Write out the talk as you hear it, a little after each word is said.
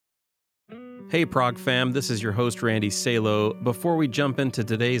Hey Prog fam, this is your host Randy Salo. Before we jump into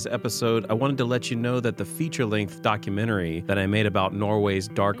today's episode, I wanted to let you know that the feature-length documentary that I made about Norway's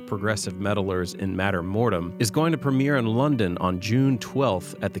dark progressive metalers in Matter Mortem is going to premiere in London on June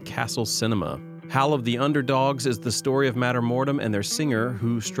 12th at the Castle Cinema. Howl of the Underdogs is the story of Matter Mortem and their singer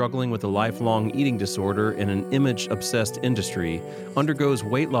who, struggling with a lifelong eating disorder in an image-obsessed industry, undergoes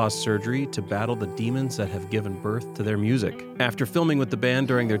weight loss surgery to battle the demons that have given birth to their music. After filming with the band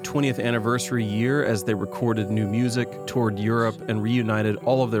during their 20th anniversary year as they recorded new music, toured Europe, and reunited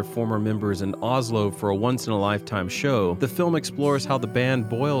all of their former members in Oslo for a once-in-a-lifetime show, the film explores how the band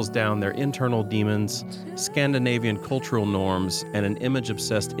boils down their internal demons, Scandinavian cultural norms, and an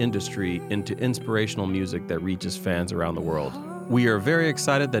image-obsessed industry into inspirational music that reaches fans around the world. We are very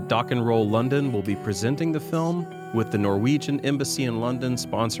excited that Dock and Roll London will be presenting the film, with the Norwegian Embassy in London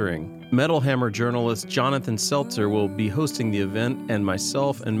sponsoring. Metal Hammer journalist Jonathan Seltzer will be hosting the event, and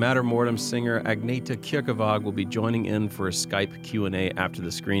myself and Matter Mortem singer Agneta Kirkevåg will be joining in for a Skype Q&A after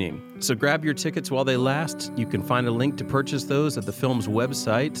the screening. So grab your tickets while they last. You can find a link to purchase those at the film's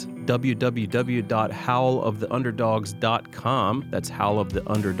website, www.howloftheunderdogs.com. That's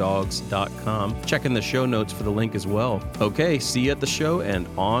howloftheunderdogs.com. Check in the show notes for the link as well. Okay, see you at the show, and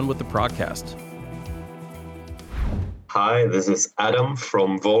on with the podcast. Hi, this is Adam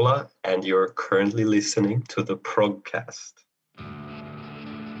from Vola, and you're currently listening to the Progcast.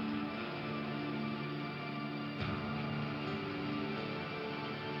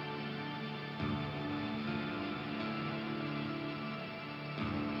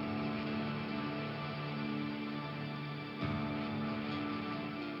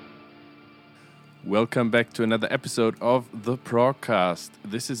 Welcome back to another episode of the Progcast.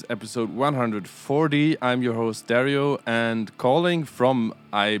 This is episode 140. I'm your host Dario, and calling from,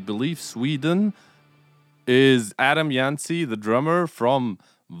 I believe, Sweden is Adam Yancey, the drummer from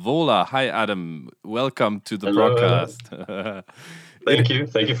Vola. Hi Adam, welcome to the Progcast. Thank you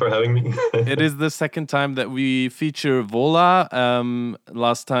for having me. It is the second time that we feature Vola.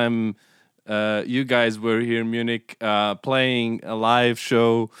 Last time you guys were here in Munich playing a live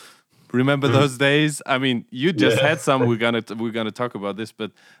show. Remember those days? I mean, you just had some. We're gonna talk about this,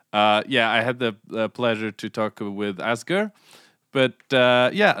 but I had the pleasure to talk with Asger. But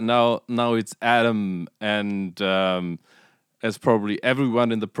now it's Adam, and as probably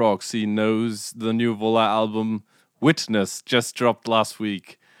everyone in the prog scene knows, the new Vola album Witness just dropped last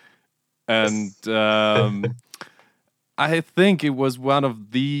week, and I think it was one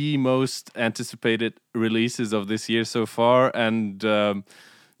of the most anticipated releases of this year so far, and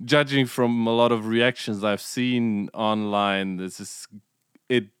judging from a lot of reactions I've seen online, the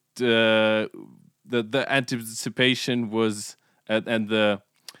anticipation was and the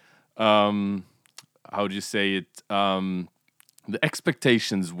how do you say it? The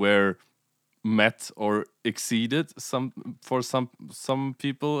expectations were met or exceeded for some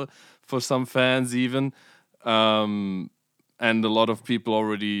people, for some fans even, and a lot of people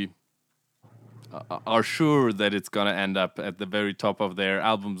already are sure that it's going to end up at the very top of their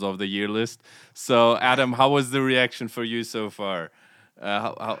albums of the year list. So, Adam, how was the reaction for you so far?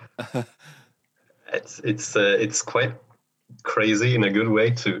 It's quite crazy in a good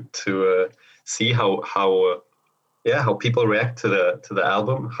way to see how people react to the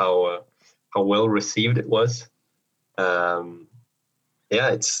album, how well received it was.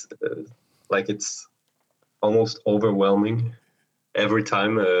 It's it's almost overwhelming every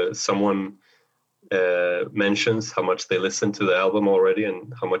time someone mentions how much they listen to the album already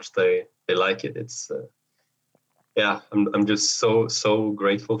and how much they like it. It's I'm just so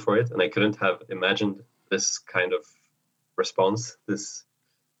grateful for it, and I couldn't have imagined this kind of response, this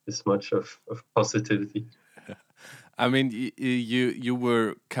much of positivity. I mean, you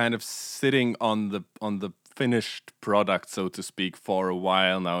were kind of sitting on the finished product, so to speak, for a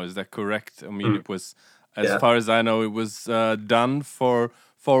while now. Is that correct? I mean, it was, as far as I know, it was done for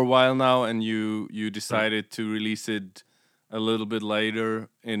a while now, and you decided to release it a little bit later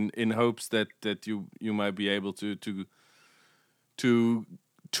in hopes that you might be able to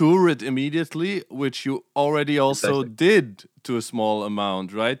tour it immediately, which you already also did to a small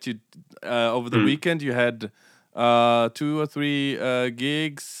amount, right? You over the weekend you had 2 or 3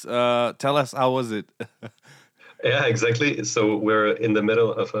 gigs. Tell us, how was it? Yeah, exactly. So we're in the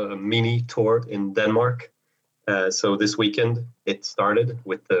middle of a mini tour in Denmark. So this weekend it started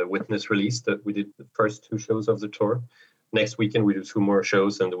with the Witness release that we did the first 2 shows of the tour. Next weekend we do 2 more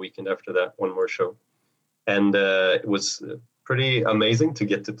shows, and the weekend after that 1 more show. And it was pretty amazing to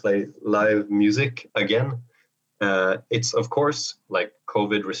get to play live music again. It's of course like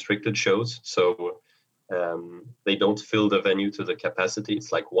COVID restricted shows, so They don't fill the venue to the capacity.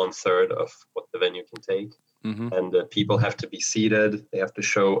 It's like 1/3 of what the venue can take. And people have to be seated. They have to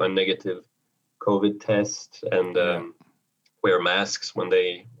show a negative COVID test and wear masks when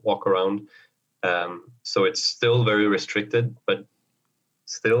they walk around. So it's still very restricted, but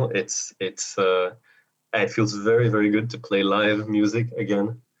still it feels very, very good to play live music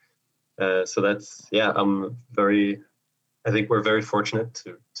again. So that's, I think we're very fortunate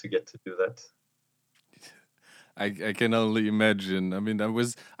to get to do that. I can only imagine. I mean,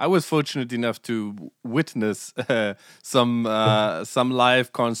 I was fortunate enough to witness some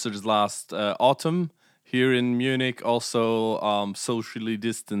live concerts last autumn here in Munich. Also, socially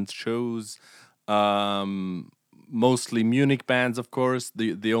distanced shows, mostly Munich bands, of course.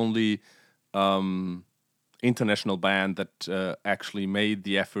 The only international band that actually made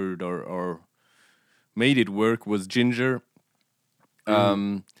the effort or made it work was Ginger.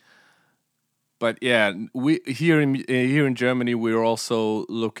 But yeah, we here in Germany we're also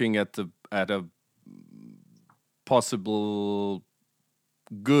looking at a possible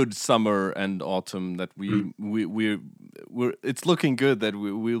good summer and autumn that we're it's looking good that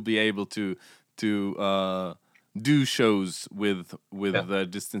we'll be able to do shows with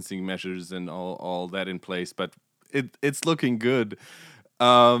distancing measures and all that in place. But it's looking good.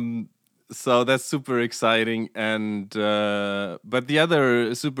 So that's super exciting, and but the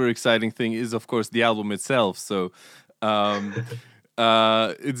other super exciting thing is, of course, the album itself. So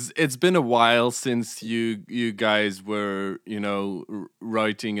it's been a while since you guys were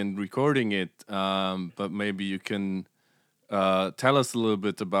writing and recording it, but maybe you can tell us a little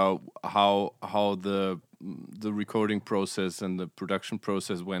bit about how the recording process and the production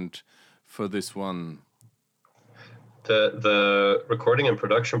process went for this one. The recording and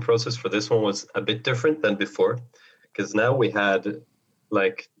production process for this one was a bit different than before, because now we had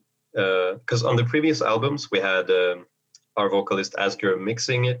because on the previous albums we had our vocalist Asger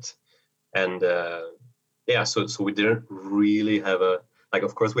mixing it, and so we didn't really have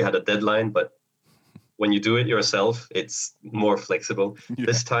of course we had a deadline, but when you do it yourself it's more flexible.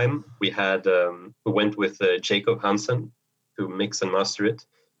 This time we went with Jacob Hansen to mix and master it,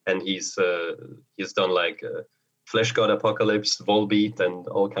 and he's done Flesh God Apocalypse, Volbeat, and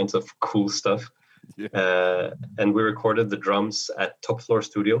all kinds of cool stuff. And we recorded the drums at Top Floor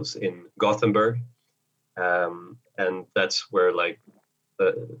Studios in Gothenburg. And that's where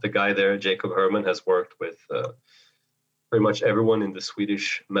the guy there, Jacob Herman, has worked with pretty much everyone in the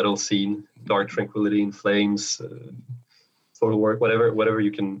Swedish metal scene, Dark Tranquillity, In Flames, Total Work, whatever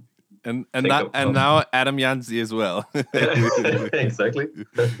you can. And now Adam Janzi as well. Exactly.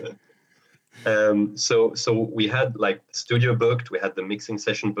 So we had studio booked, we had the mixing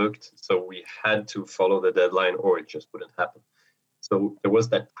session booked, so we had to follow the deadline or it just wouldn't happen. So there was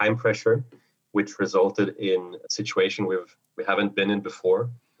that time pressure, which resulted in a situation we haven't been in before,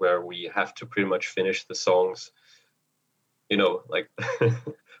 where we have to pretty much finish the songs,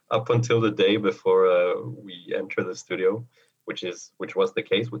 up until the day before we enter the studio, which was the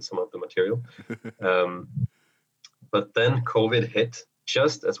case with some of the material. But then COVID hit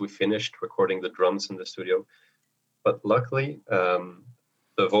just as we finished recording the drums in the studio. But luckily,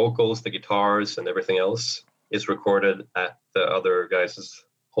 the vocals, the guitars, and everything else is recorded at the other guys'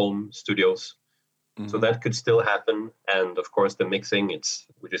 home studios. So that could still happen. And of course, the mixing,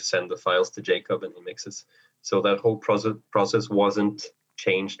 we just send the files to Jacob and he mixes. So that whole process wasn't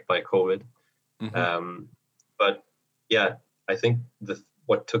changed by COVID. But yeah, I think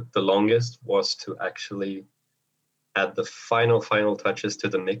what took the longest was to actually add the final touches to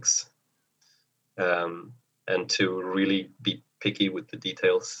the mix, and to really be picky with the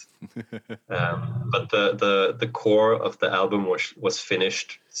details. But the core of the album was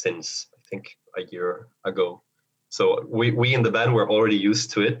finished since I think a year ago. So we in the band were already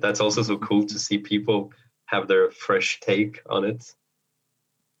used to it. That's also so cool to see people have their fresh take on it.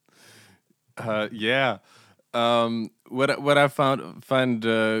 What I find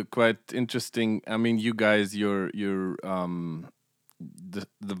quite interesting. I mean, you guys, your the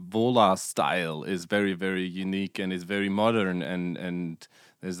Vola style is very, very unique and is very modern, and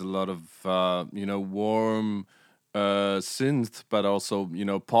there's a lot of warm synth, but also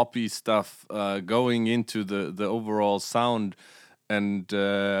poppy stuff going into the overall sound, and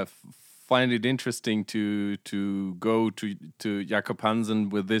find it interesting to go to Jakob Hansen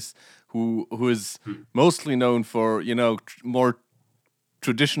with this, who is mostly known for more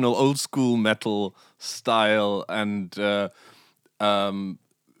traditional old school metal style, and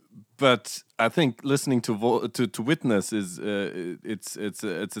but I think listening to Witness is it's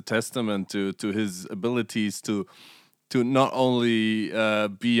a testament to his abilities to to not only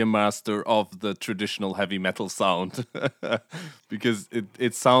be a master of the traditional heavy metal sound, because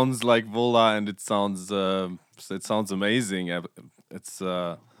it sounds like Vola and it sounds amazing. It's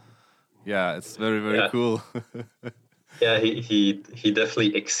it's very cool. Yeah, he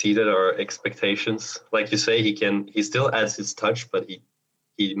definitely exceeded our expectations. Like you say, he still adds his touch, but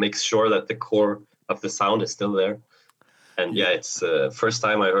he makes sure that the core of the sound is still there. And yeah, it's first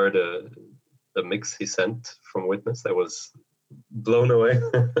time I heard the mix he sent from Witness. I was blown away.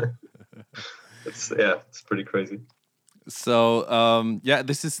 It's pretty crazy. So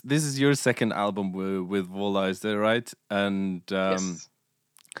this is your second album with Vola, is that right? And Yes.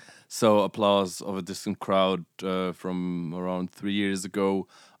 so Applause of a Distant Crowd from around 3 years ago.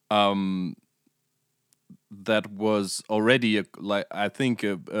 That was already I think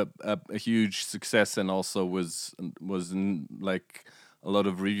a huge success, and also was in, like, a lot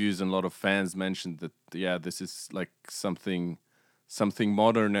of reviews and a lot of fans mentioned that this is like something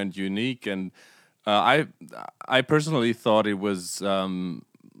modern and unique. And I personally thought it was my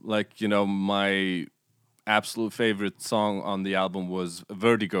absolute favorite song on the album was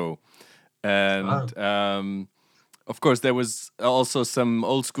Vertigo. And of course, there was also some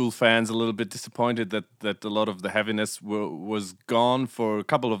old school fans a little bit disappointed that a lot of the heaviness was gone for a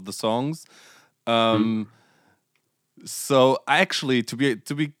couple of the songs. So actually, to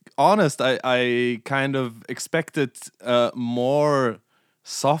be honest, I kind of expected more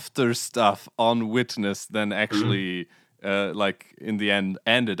softer stuff on Witness than actually like in the end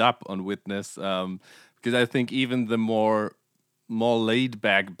ended up on Witness, because I think even the more laid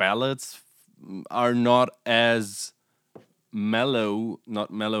back ballads are not as mellow, not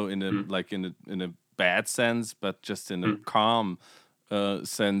mellow in a like in a bad sense, but just in a calm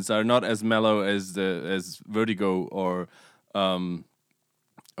sense, are not as mellow as Vertigo or some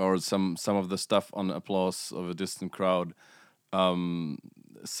of the stuff on Applause of a Distant Crowd. So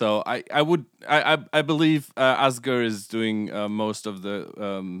I believe Asger is doing most of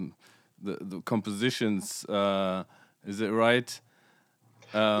the compositions. Is it right?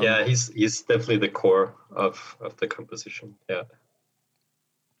 Yeah, he's definitely the core of the composition. Yeah.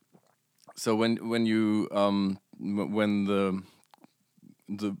 So when you when the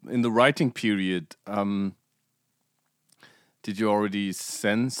in the writing period, did you already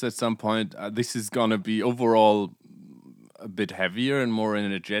sense at some point this is gonna be overall a bit heavier and more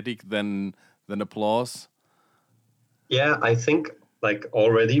energetic than Applause? Yeah, I think like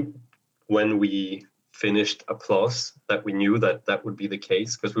already when we finished Applause that we knew that would be the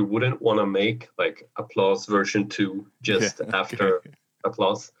case, because we wouldn't want to make like Applause version 2 just after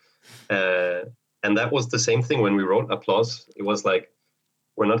Applause. And that was the same thing when we wrote Applause. It was like,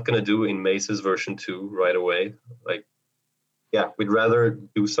 we're not going to do In Maze's version 2 right away. Like, yeah, we'd rather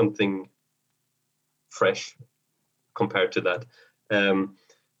do something fresh compared to that.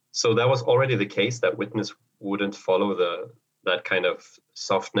 So that was already the case, that Witness wouldn't follow that kind of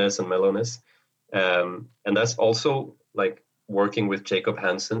softness and mellowness. And that's also like working with Jacob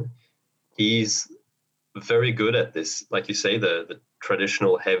Hansen. He's very good at this, like you say, the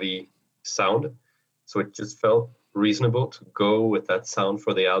traditional heavy sound. So it just felt reasonable to go with that sound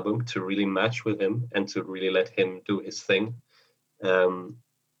for the album, to really match with him and to really let him do his thing. And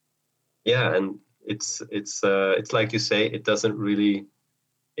it's like you say, it doesn't really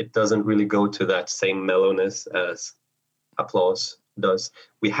go to that same mellowness as Applause does.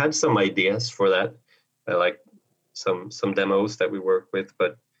 We had some ideas for that, like some demos that we worked with,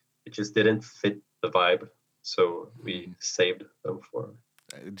 but it just didn't fit the vibe, so we saved them for.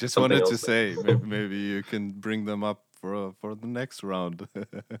 I just wanted to say maybe you can bring them up for the next round.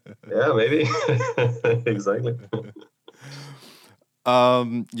 Yeah, maybe. Exactly.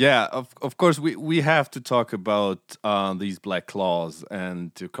 Of course we have to talk about these Black Claws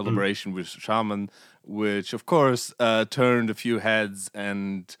and the collaboration with Shaman, which of course turned a few heads,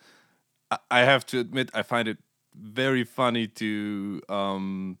 and I have to admit I find it very funny to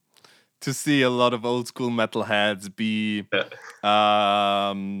see a lot of old school metalheads be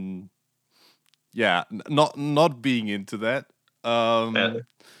not being into that.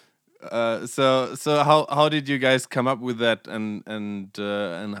 So how did you guys come up with that, and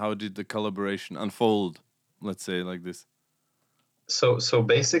how did the collaboration unfold? Let's say like this. So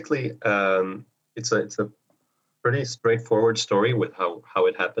basically, it's a pretty straightforward story with how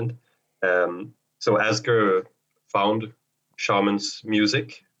it happened. So Asger found Shaman's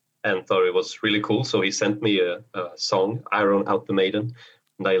music and thought it was really cool, so he sent me a song, Iron Out the Maiden,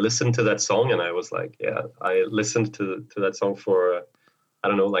 and I listened to that song, and I was like, yeah, I listened to that song for I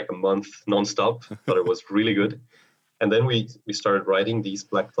don't know, like a month nonstop. Thought it was really good. And then we started writing these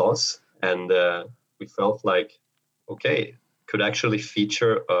Black Claws, and we felt like, okay, could actually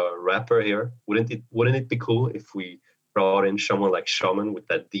feature a rapper here. Wouldn't it be cool if we brought in someone like Shaman with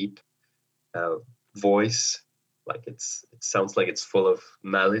that deep uh, voice? Like it sounds like it's full of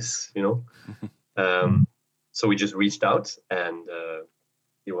malice, you know. So we just reached out, and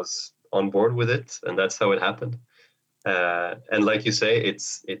he was on board with it, and that's how it happened. And like you say,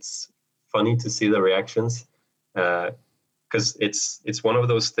 it's funny to see the reactions, because it's one of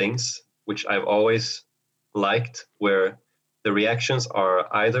those things which I've always liked, where the reactions are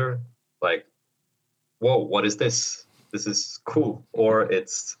either like, "Whoa, what is this? This is cool," or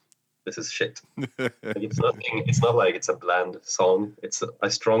this is shit. Like, it's nothing. It's not like it's a bland song. It's a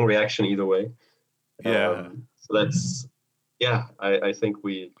strong reaction either way. Yeah. So that's, yeah. I think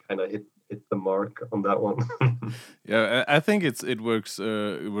we kind of hit the mark on that one. Yeah, I think it works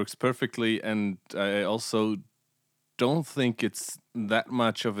perfectly, and I also don't think it's that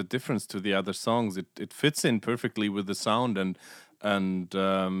much of a difference to the other songs. It fits in perfectly with the sound, and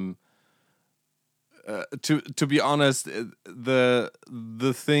to be honest,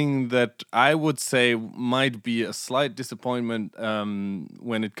 the thing that I would say might be a slight disappointment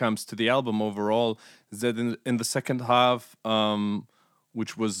when it comes to the album overall is that in the second half,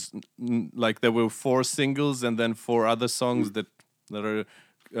 which was like there were 4 singles and then 4 other songs that are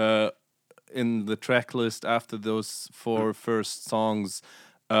in the track list after those 4 first songs.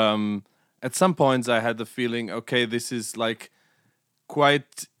 At some points, I had the feeling, okay, this is like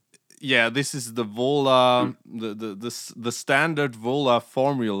quite. Yeah, this is the Vola, the standard Vola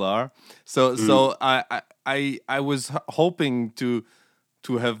formula. So I was hoping to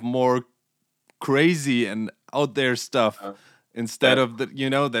have more crazy and out there stuff instead of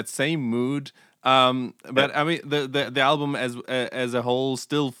that same mood. But I mean the album as a whole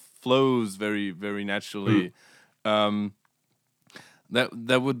still flows very, very naturally. That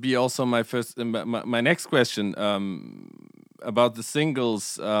would be also my first my next question. About the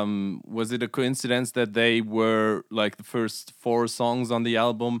singles, was it a coincidence that they were like the first 4 songs on the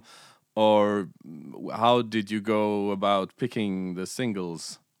album, or how did you go about picking the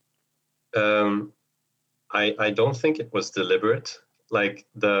singles? I don't think it was deliberate. Like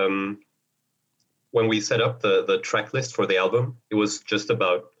when we set up the track list for the album, it was just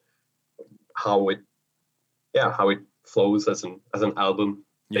about how it flows as an album,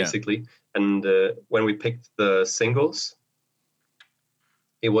 basically. And when we picked the singles,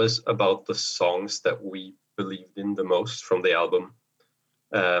 it was about the songs that we believed in the most from the album.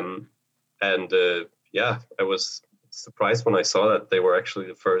 I was surprised when I saw that they were actually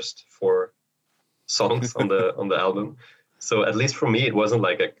the first 4 songs on the album. So at least for me, it wasn't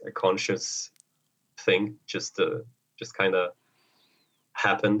like a conscious thing, just kind of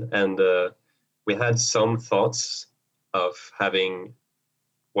happened. And we had some thoughts of having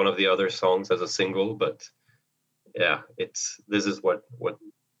one of the other songs as a single, but yeah, this is what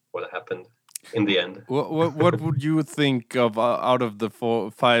happened in the end. What would you think of out of the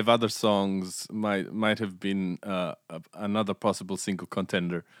 5 other songs might have been another possible single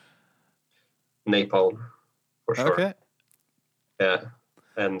contender? Napalm, for sure. Okay. Yeah,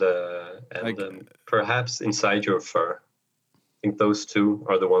 and perhaps Inside Your Fur. I think those 2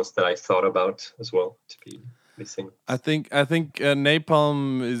 are the ones that I thought about as well to be missing. I think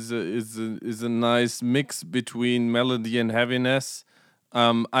Napalm is a nice mix between melody and heaviness.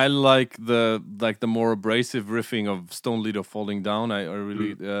 I like the more abrasive riffing of Stone Leader Falling Down. I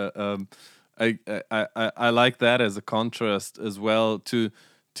really I like that as a contrast as well to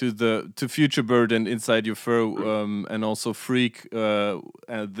Future Bird and Inside Your Fur, and also Freak, who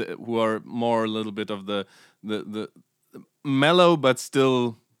are more a little bit of the mellow but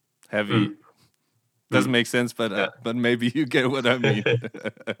still heavy. Doesn't make sense, but maybe you get what I mean.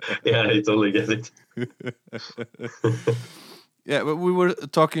 Yeah, I totally get it. Yeah, but we were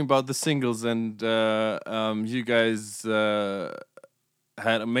talking about the singles, and you guys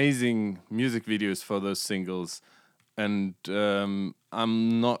had amazing music videos for those singles, and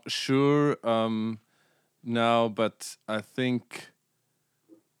I'm not sure now, but I think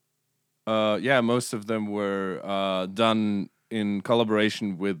most of them were done in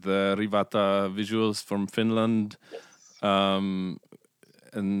collaboration with Rivata Visuals from Finland. And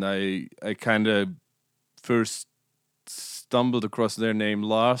I kind of first stumbled across their name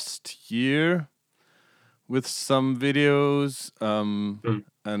last year with some videos.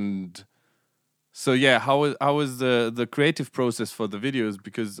 And so how is the creative process for the videos?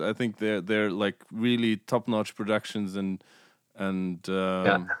 Because I think they're like really top-notch productions and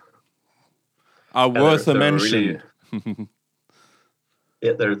are worth a mention. Really,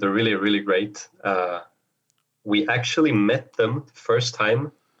 yeah, they're really, really great. We actually met them first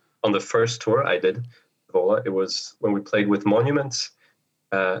time on the first tour I did, Vola. It was when we played with Monuments.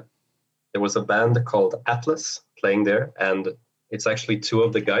 There was a band called Atlas playing there, and it's actually two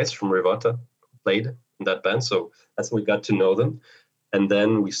of the guys from Rivata who played in that band. So that's when we got to know them. And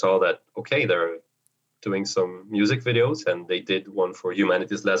then we saw that, okay, they're doing some music videos, and they did one for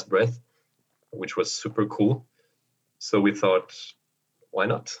Humanity's Last Breath, which was super cool. So we thought, why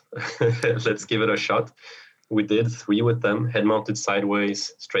not? Let's give it a shot. We did 3 with them: Head Mounted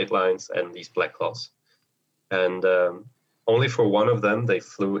Sideways, Straight Lines, and these Black Claws. And only for one of them, they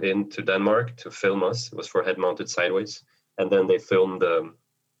flew into Denmark to film us. It was for Head Mounted Sideways. And then they filmed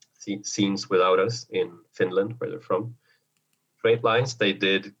scenes without us in Finland, where they're from. Straight Lines, they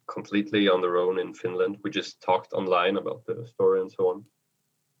did completely on their own in Finland. We just talked online about the story and so on.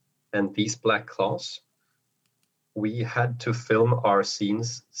 And these Black Claws, we had to film our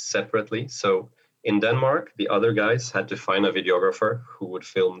scenes separately. So in Denmark, the other guys had to find a videographer who would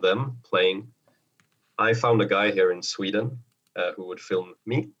film them playing. I found a guy here in Sweden who would film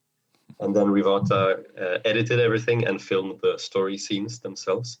me. And then Rivata edited everything and filmed the story scenes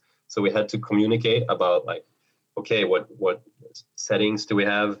themselves. So we had to communicate about, like, okay, what settings do we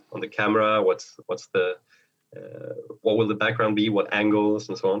have on the camera? What's the what will the background be? What angles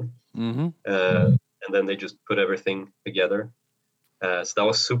and so on? Mm-hmm. And then they just put everything together. So that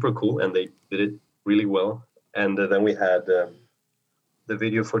was super cool, and they did it really well. And then we had the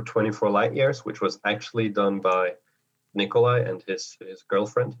video for 24 Light Years, which was actually done by Nikolai and his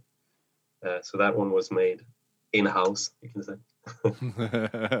girlfriend. So that one was made in-house, you can say.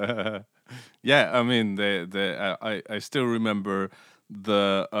 Yeah, I mean, I still remember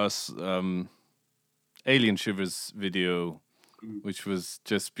the Alien Shivers video, which was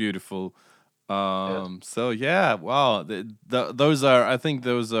just beautiful. So yeah, wow, those are, I think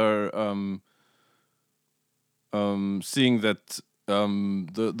those are seeing that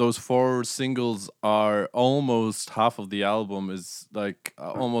those 4 singles are almost half of the album, is like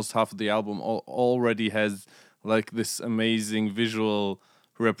almost half of the album already has like this amazing visual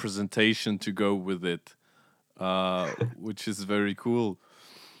representation to go with it, which is very cool.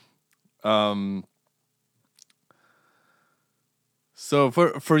 So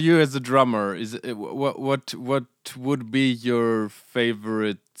for you as a drummer, is it, what would be your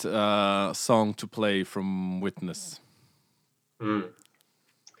favorite song to play from Witness?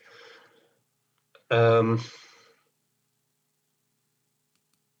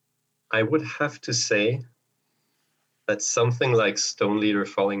 I would have to say that something like Stone Leader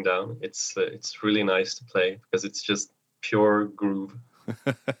Falling Down. It's really nice to play because it's just pure groove,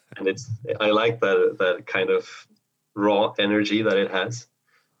 and I like that kind of raw energy that it has.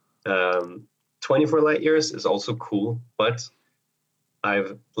 24 Light Years is also cool, but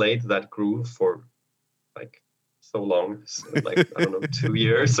I've played that groove for like so long, like I don't know, 2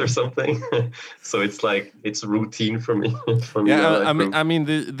 years or something. So it's like it's routine for me. Yeah, I mean,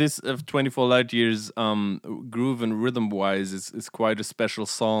 this of 24 Light Years, groove and rhythm wise, is quite a special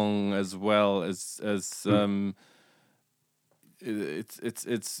song as well as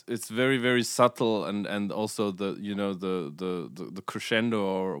it's very, very subtle, and also the crescendo,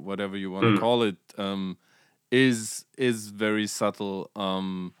 or whatever you want to call it, is very subtle.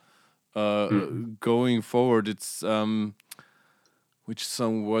 Going forward, it's which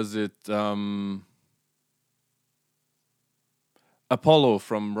song was it? Apollo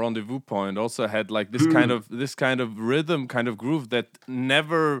from Rendezvous Point also had like this kind of rhythm, kind of groove that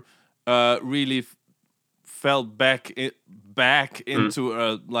never really fell back into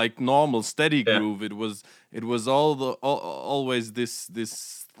a like normal steady groove. It was always this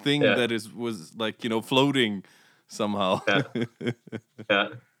thing that was like, floating somehow. Yeah.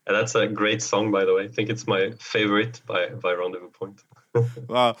 And that's a great song, by the way. I think it's my favorite by Rendezvous Point.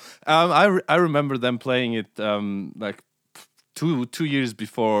 Wow. I remember them playing it like two years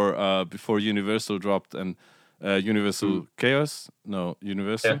before Universal dropped, and Universal Chaos. No,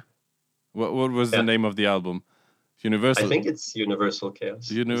 Universal. Yeah. What was the name of the album? Universal. I think it's Universal Chaos.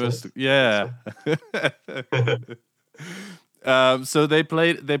 Universal. Yeah. So they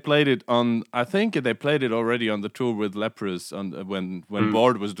played it on. I think they played it already on the tour with Leprous on when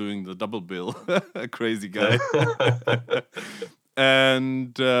Bard was doing the double bill. A crazy guy.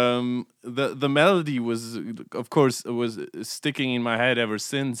 And the melody was, of course, was sticking in my head ever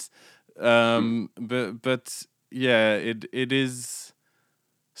since. But yeah, it is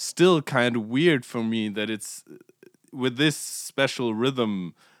still kind of weird for me that it's with this special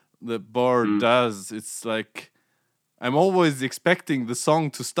rhythm that Bard does. It's like I'm always expecting the song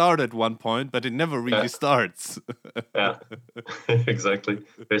to start at one point, but it never really starts. Yeah, exactly.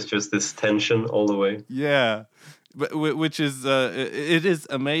 There's just this tension all the way. Yeah. which is it is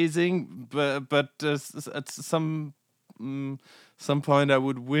amazing, but at some point I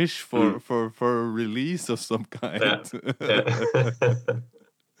would wish for a release of some kind.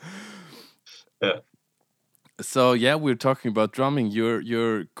 Yeah. So yeah, we're talking about drumming.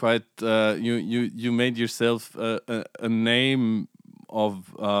 You're quite you made yourself a name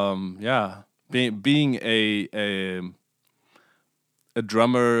of being a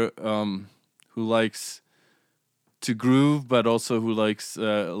drummer who likes to groove, but also who likes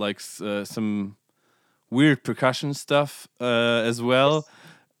some weird percussion stuff as well.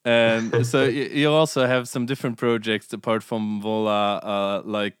 And so you also have some different projects apart from Vola,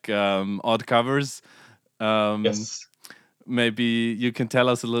 like Odd Covers. Yes. Maybe you can tell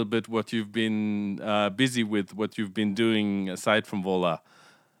us a little bit what you've been busy with, what you've been doing aside from Vola.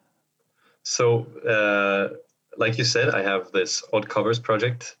 So, like you said, I have this Odd Covers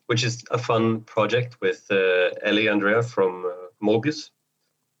project, which is a fun project with Ellie Andrea from Mobius.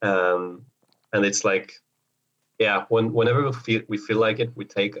 And it's like, yeah, whenever we feel like it, we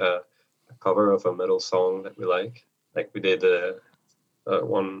take a cover of a metal song that we like we did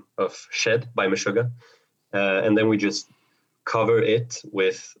one of Shed by Meshuggah. And then we just cover it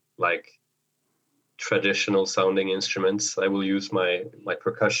with like traditional sounding instruments. I will use my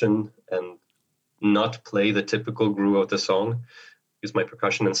percussion and not play the typical groove of the song. Use my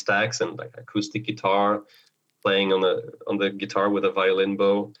percussion and stacks and like acoustic guitar, playing on the guitar with a violin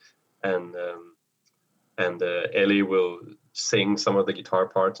bow, and Ellie will sing some of the guitar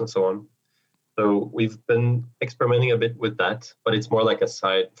parts and so on. So we've been experimenting a bit with that, but it's more like a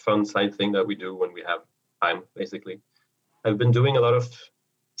fun side thing that we do when we have time, basically. I've been doing a lot of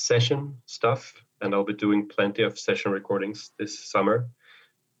session stuff, and I'll be doing plenty of session recordings this summer.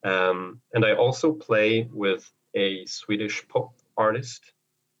 And I also play with a Swedish pop artist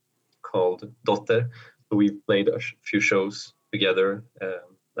called Dotter. So we've played a few shows together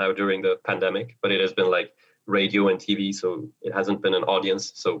now during the pandemic, but it has been like radio and TV, so it hasn't been an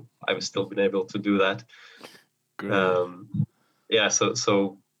audience. So I've still been able to do that.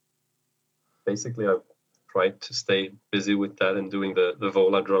 So basically I've tried to stay busy with that and doing the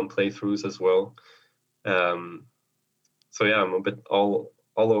Vola drum playthroughs as well. So yeah, I'm a bit all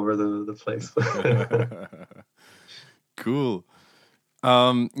over the place. Cool.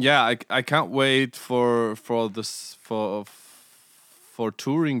 I can't wait for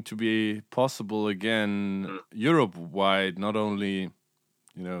touring to be possible again, Europe wide, not only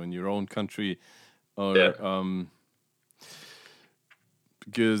in your own country, or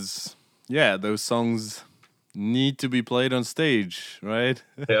because those songs need to be played on stage, right?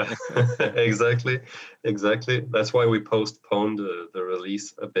 Yeah, exactly. That's why we postponed the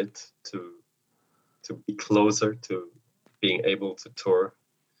release a bit to be closer to being able to tour.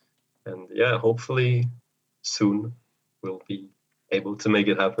 And yeah, hopefully soon we'll be able to make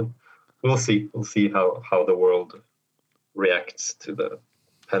it happen. We'll see how the world reacts to the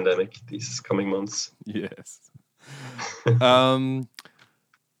pandemic these coming months. Yes.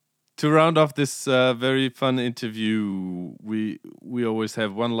 To round off this very fun interview, we always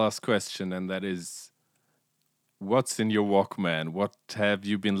have one last question, and that is, what's in your Walkman? What have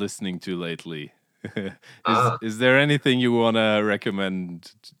you been listening to lately? Is there anything you want to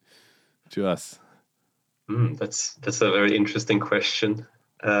recommend to us? That's a very interesting question.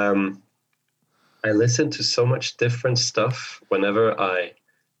 I listen to so much different stuff whenever I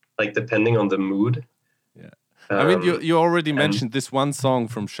like, depending on the mood. I mean, you already mentioned this one song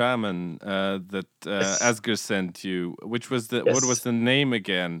from Shaman that Asger sent you. Which was what was the name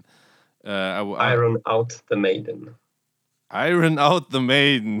again? Iron Out the Maiden. Iron Out the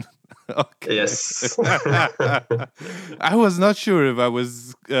Maiden. Okay. Yes. I was not sure if I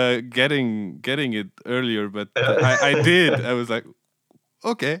was getting it earlier, but I did. I was like,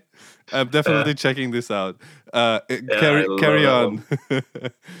 okay, I'm definitely checking this out. Carry on.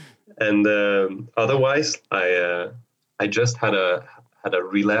 And otherwise, I just had a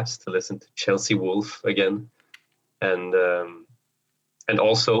relapse to listen to Chelsea Wolfe again, and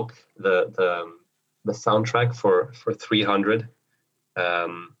also the soundtrack for 300.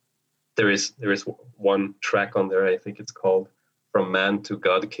 There is one track on there. I think it's called "From Man to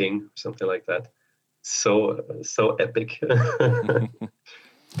God King" or something like that. So epic.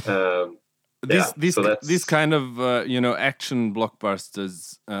 These kind of action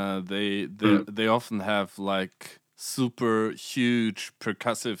blockbusters, they often have like super huge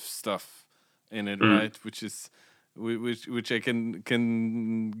percussive stuff in it, right? Which I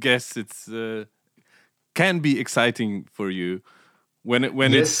can guess it's can be exciting for you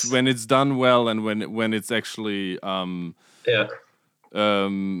when it's done well, and when it's actually not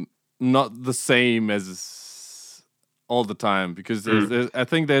the same as all the time, because I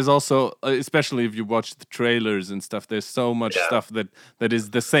think there's also, especially if you watch the trailers and stuff, there's so much stuff that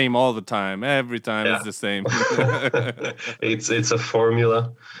is the same all the time. Every time it's the same. It's a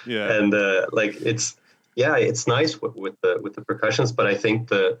formula. Yeah. And like it's nice with the percussions, but I think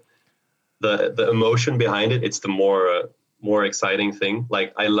the emotion behind it, it's the more exciting thing.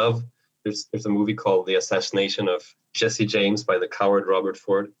 Like I love there's a movie called The Assassination of Jesse James by the coward Robert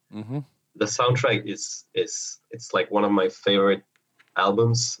Ford. Mm-hmm. The soundtrack is it's like one of my favorite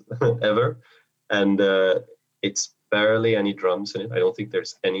albums ever, and it's barely any drums in it. I don't think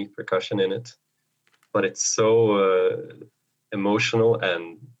there's any percussion in it, but it's so emotional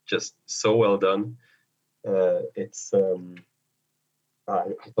and just so well done. It's I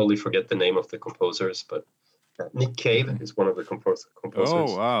totally forget the name of the composers, but Nick Cave is one of the composers.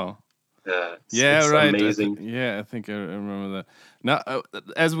 Oh wow! It's right. Amazing. I think I remember that. Now,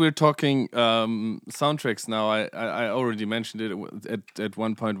 as we're talking soundtracks now, I already mentioned it at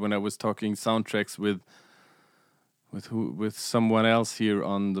one point when I was talking soundtracks with someone else here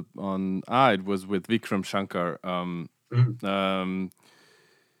it was with Vikram Shankar.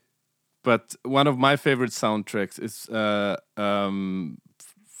 But one of my favorite soundtracks is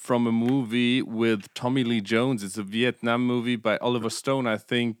from a movie with Tommy Lee Jones. It's a Vietnam movie by Oliver Stone, I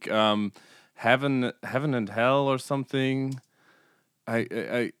think. Heaven and Hell or something.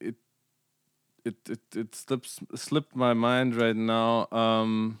 It slipped my mind right now.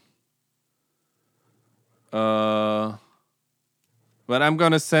 But I'm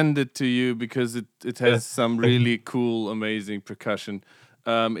gonna send it to you because it has some really cool, amazing percussion.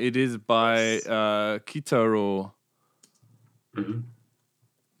 It is by Kitaro. Mm-hmm.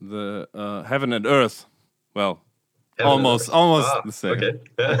 The Heaven and Earth. Well, Heaven almost the same. Okay.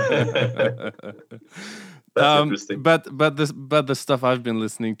 That's interesting. But the stuff I've been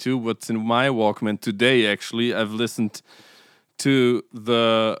listening to, what's in my Walkman today, actually, I've listened to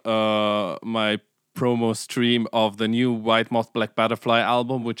the my promo stream of the new White Moth Black Butterfly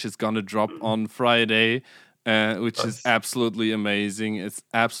album, which is gonna drop on Friday. Which is absolutely amazing. It's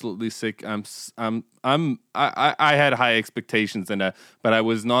absolutely sick. I had high expectations but I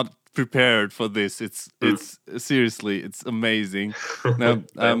was not prepared for this. It's seriously, it's amazing. Now,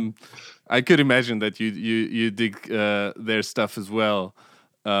 I could imagine that you dig their stuff as well.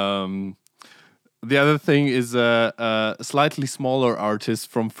 The other thing is a slightly smaller artist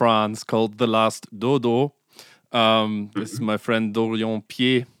from France called The Last Dodo. This is my friend Dorian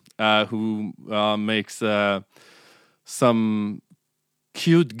Pied. Who makes some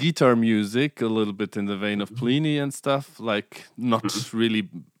cute guitar music, a little bit in the vein of Pliny and stuff, like not really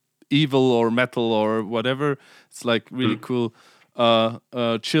evil or metal or whatever. It's like really cool,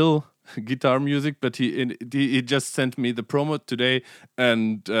 chill guitar music. But he just sent me the promo today,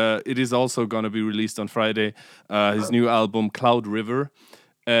 and it is also going to be released on Friday. His new album, Cloud River,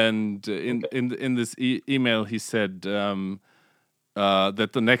 and in this email he said.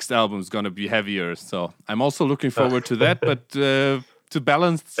 That the next album is going to be heavier, so I'm also looking forward to that. But to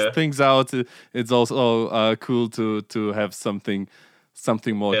balance things out, it's also cool to have something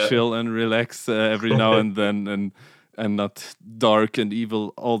more chill and relax every now and then, and not dark and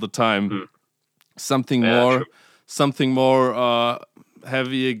evil all the time. Something more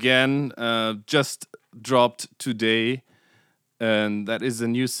heavy again. Just dropped today, and that is a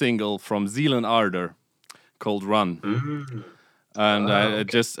new single from Zealand Ardor called Run. And I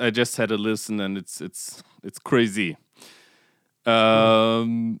just had a listen, and it's crazy.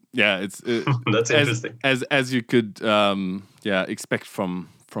 It's that's interesting. As you could expect from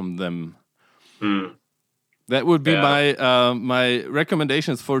them. That would be my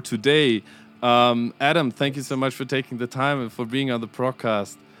recommendations for today. Adam, thank you so much for taking the time and for being on the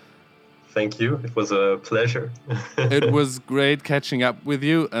podcast. Thank you. It was a pleasure. It was great catching up with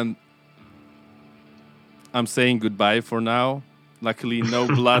you, and I'm saying goodbye for now. Luckily, no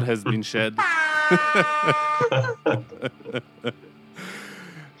blood has been shed.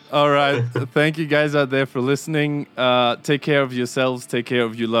 All right. Thank you guys out there for listening. Take care of yourselves, take care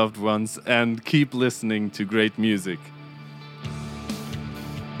of your loved ones, and keep listening to great music.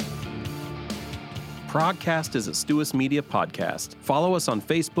 Progcast is a Stuus Media podcast. Follow us on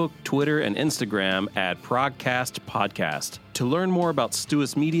Facebook, Twitter, and Instagram at Progcast Podcast. To learn more about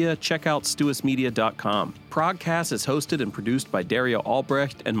Stuus Media, check out StuusMedia.com. Progcast is hosted and produced by Dario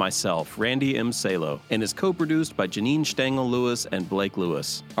Albrecht and myself, Randy M. Salo, and is co-produced by Janine Stengel-Lewis and Blake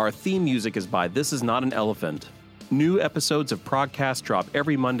Lewis. Our theme music is by This Is Not an Elephant. New episodes of Progcast drop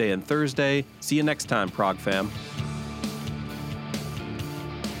every Monday and Thursday. See you next time, Prog fam.